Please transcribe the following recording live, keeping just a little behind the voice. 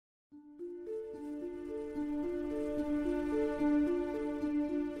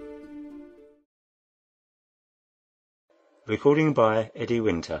Recording by Eddie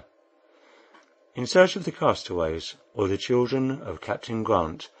Winter. In Search of the Castaways, or the Children of Captain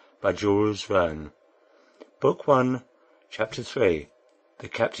Grant, by Jules Verne. Book 1, Chapter 3. The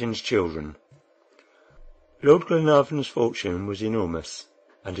Captain's Children. Lord Glenarvan's fortune was enormous,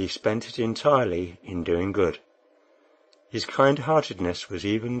 and he spent it entirely in doing good. His kind-heartedness was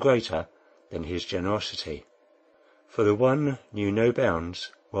even greater than his generosity, for the one knew no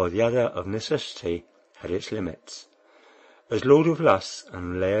bounds, while the other of necessity had its limits. As Lord of Luss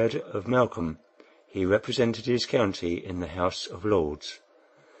and Laird of Malcolm, he represented his county in the House of Lords.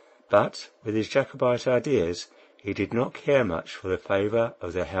 But, with his Jacobite ideas, he did not care much for the favour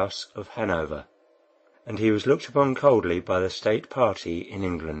of the House of Hanover, and he was looked upon coldly by the state party in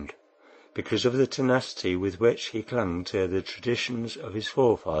England, because of the tenacity with which he clung to the traditions of his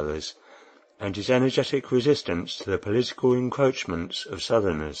forefathers, and his energetic resistance to the political encroachments of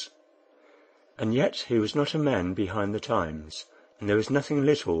Southerners. And yet he was not a man behind the times, and there was nothing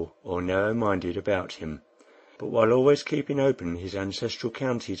little or narrow-minded about him. But while always keeping open his ancestral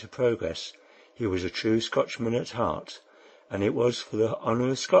county to progress, he was a true Scotchman at heart, and it was for the honour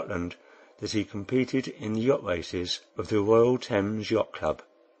of Scotland that he competed in the yacht races of the Royal Thames Yacht Club.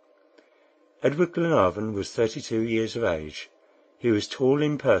 Edward Glenarvan was 32 years of age. He was tall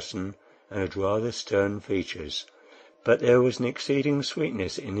in person and had rather stern features, but there was an exceeding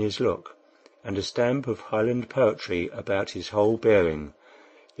sweetness in his look, and a stamp of Highland poetry about his whole bearing.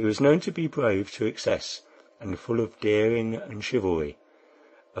 He was known to be brave to excess, and full of daring and chivalry,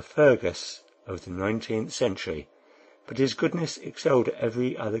 a Fergus of the 19th century, but his goodness excelled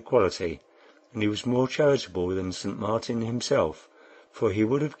every other quality, and he was more charitable than St. Martin himself, for he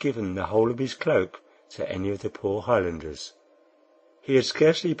would have given the whole of his cloak to any of the poor Highlanders. He had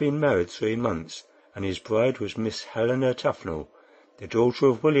scarcely been married 3 months, and his bride was Miss Helena Tufnell, the daughter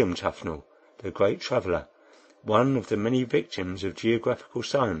of William Tufnell, the great traveller, one of the many victims of geographical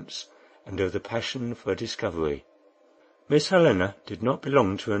science and of the passion for discovery. Miss Helena did not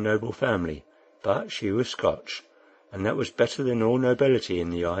belong to a noble family, but she was Scotch, and that was better than all nobility in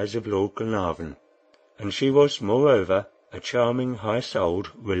the eyes of Lord Glenarvan, and she was, moreover, a charming,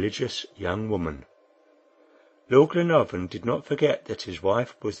 high-souled, religious young woman. Lord Glenarvan did not forget that his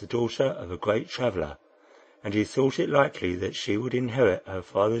wife was the daughter of a great traveller, and he thought it likely that she would inherit her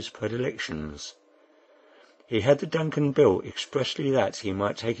father's predilections. He had the Duncan built expressly that he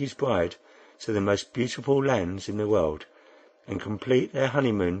might take his bride to the most beautiful lands in the world, and complete their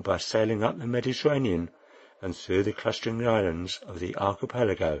honeymoon by sailing up the Mediterranean and through the clustering islands of the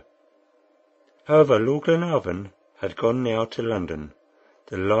archipelago. However, Lord Glenarvan had gone now to London.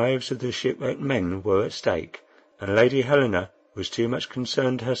 The lives of the shipwrecked men were at stake, and Lady Helena was too much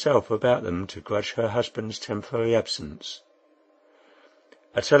concerned herself about them to grudge her husband's temporary absence.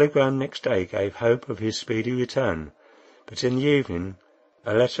 A telegram next day gave hope of his speedy return, but in the evening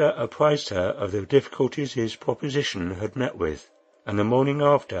a letter apprised her of the difficulties his proposition had met with, and the morning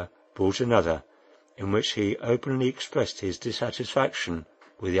after brought another, in which he openly expressed his dissatisfaction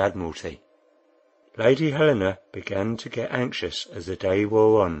with the Admiralty. Lady Helena began to get anxious as the day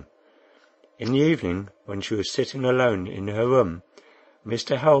wore on. In the evening, when she was sitting alone in her room,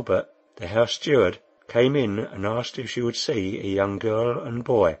 Mr. Halbert, the house steward, came in and asked if she would see a young girl and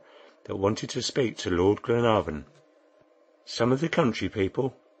boy that wanted to speak to Lord Glenarvan. "Some of the country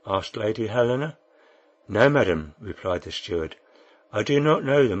people?" asked Lady Helena. "No, madam," replied the steward. "I do not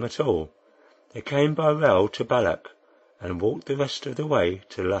know them at all. They came by rail to Balloch, and walked the rest of the way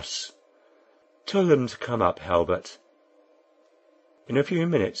to Luss." "Tell them to come up, Halbert." In a few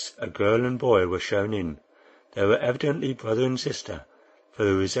minutes a girl and boy were shown in. They were evidently brother and sister, for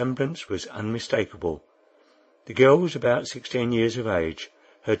the resemblance was unmistakable. The girl was about 16 years of age.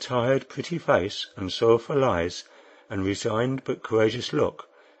 Her tired, pretty face, and sorrowful eyes, and resigned but courageous look,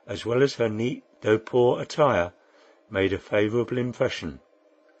 as well as her neat though poor attire, made a favourable impression.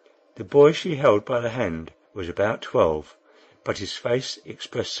 The boy she held by the hand was about 12, but his face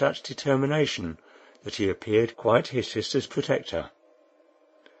expressed such determination that he appeared quite his sister's protector.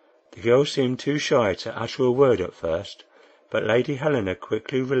 The girl seemed too shy to utter a word at first, but Lady Helena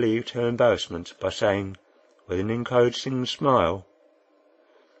quickly relieved her embarrassment by saying, with an encouraging smile,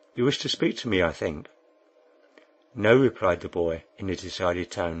 "You wish to speak to me, I think?" "No," replied the boy, in a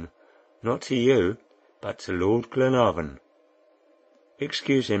decided tone, "not to you, but to Lord Glenarvan."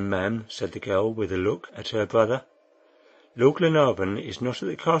 "Excuse him, ma'am," said the girl, with a look at her brother. "Lord Glenarvan is not at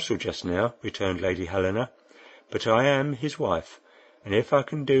the castle just now," returned Lady Helena, "but I am his wife, and if I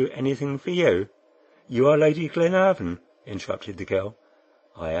can do anything for you—" "You are Lady Glenarvan?" interrupted the girl.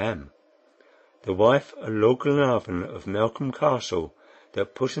 "I am." "The wife of Lord Glenarvan of Malcolm Castle,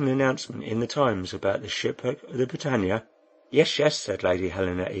 that put an announcement in the Times about the shipwreck of the Britannia?" Yes, yes, said Lady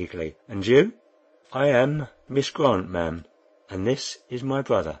Helena eagerly. And you? I am Miss Grant, ma'am, and this is my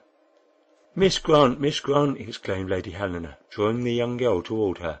brother. Miss Grant, Miss Grant, exclaimed Lady Helena, drawing the young girl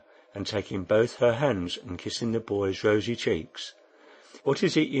toward her, and taking both her hands and kissing the boy's rosy cheeks. What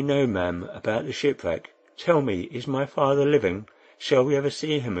is it you know, ma'am, about the shipwreck? Tell me, is my father living? Shall we ever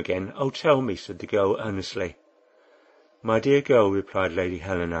see him again? Oh, tell me, said the girl earnestly. My dear girl, replied Lady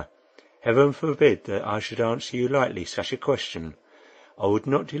Helena, heaven forbid that I should answer you lightly such a question. I would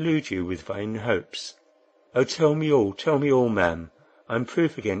not delude you with vain hopes. Oh, tell me all, ma'am. I am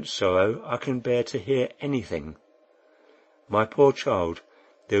proof against sorrow. I can bear to hear anything. My poor child,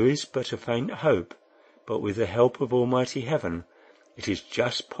 there is but a faint hope, but with the help of Almighty Heaven, it is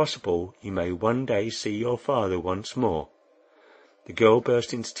just possible you may one day see your father once more. The girl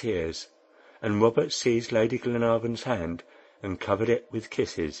burst into tears, and Robert seized Lady Glenarvan's hand and covered it with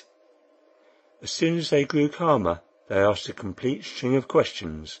kisses. As soon as they grew calmer, they asked a complete string of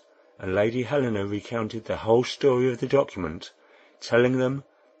questions, and Lady Helena recounted the whole story of the document, telling them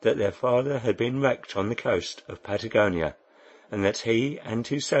that their father had been wrecked on the coast of Patagonia, and that he and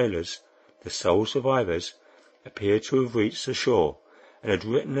 2 sailors, the sole survivors, appeared to have reached the shore, and had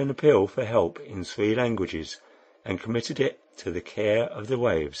written an appeal for help in 3 languages, and committed it to the care of the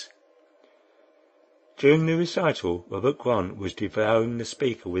waves. During the recital, Robert Grant was devouring the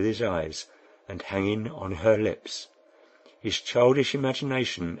speaker with his eyes, and hanging on her lips. His childish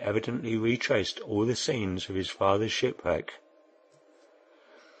imagination evidently retraced all the scenes of his father's shipwreck.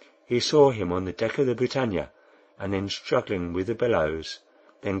 He saw him on the deck of the Britannia, and then struggling with the billows,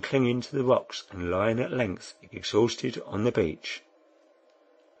 then clinging to the rocks, and lying at length exhausted on the beach.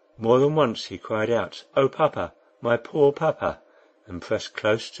 More than once he cried out, "Oh, papa, my poor papa!" and pressed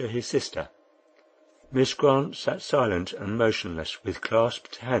close to his sister. Miss Grant sat silent and motionless, with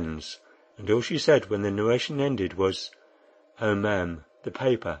clasped hands, and all she said when the narration ended was, "Oh, ma'am, the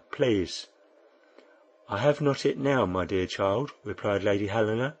paper, please." "I have not it now, my dear child," replied Lady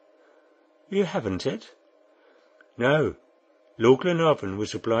Helena. "You haven't it?" "No. Lord Glenarvan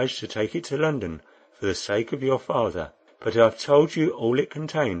was obliged to take it to London for the sake of your father, but I've told you all it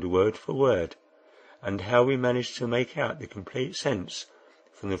contained, word for word, and how we managed to make out the complete sense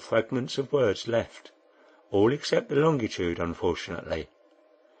from the fragments of words left, all except the longitude, unfortunately."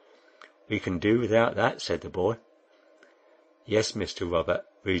 "We can do without that," said the boy. "Yes, Mr. Robert,"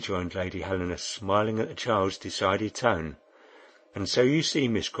 rejoined Lady Helena, smiling at the child's decided tone. "And so you see,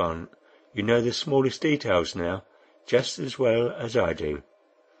 Miss Grant, you know the smallest details now, just as well as I do."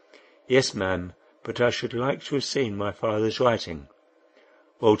 "Yes, ma'am, but I should like to have seen my father's writing."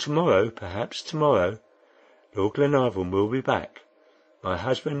 "Well, tomorrow, perhaps tomorrow. Lord Glenarvan will be back. My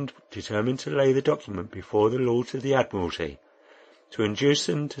husband determined to lay the document before the Lords of the Admiralty, to induce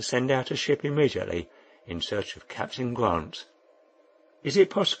them to send out a ship immediately in search of Captain Grant." "Is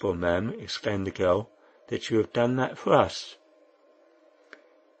it possible, ma'am," exclaimed the girl, "that you have done that for us?"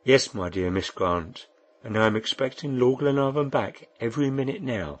 "Yes, my dear Miss Grant, and I am expecting Lord Glenarvan back every minute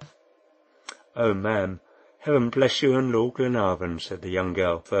now." "Oh, ma'am, heaven bless you and Lord Glenarvan," said the young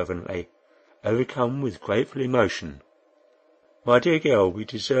girl fervently, overcome with grateful emotion. "My dear girl, we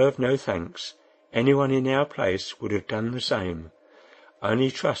deserve no thanks. Anyone in our place would have done the same. I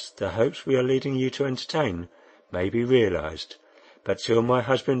only trust the hopes we are leading you to entertain may be realized, but till my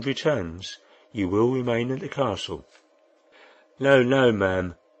husband returns, you will remain at the castle." "No, no,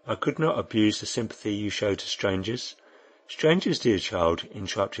 ma'am, I could not abuse the sympathy you show to strangers." "Strangers, dear child,"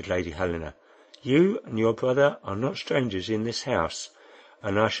 interrupted Lady Helena. "You and your brother are not strangers in this house,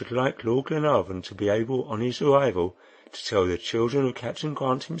 and I should like Lord Glenarvan to be able on his arrival to tell the children of Captain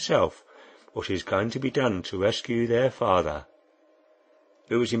Grant himself what is going to be done to rescue their father."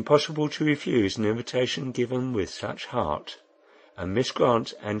 It was impossible to refuse an invitation given with such heart, and Miss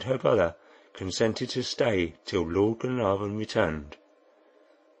Grant and her brother consented to stay till Lord Glenarvan returned.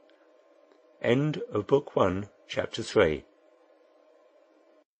 End of Book 1, Chapter 3.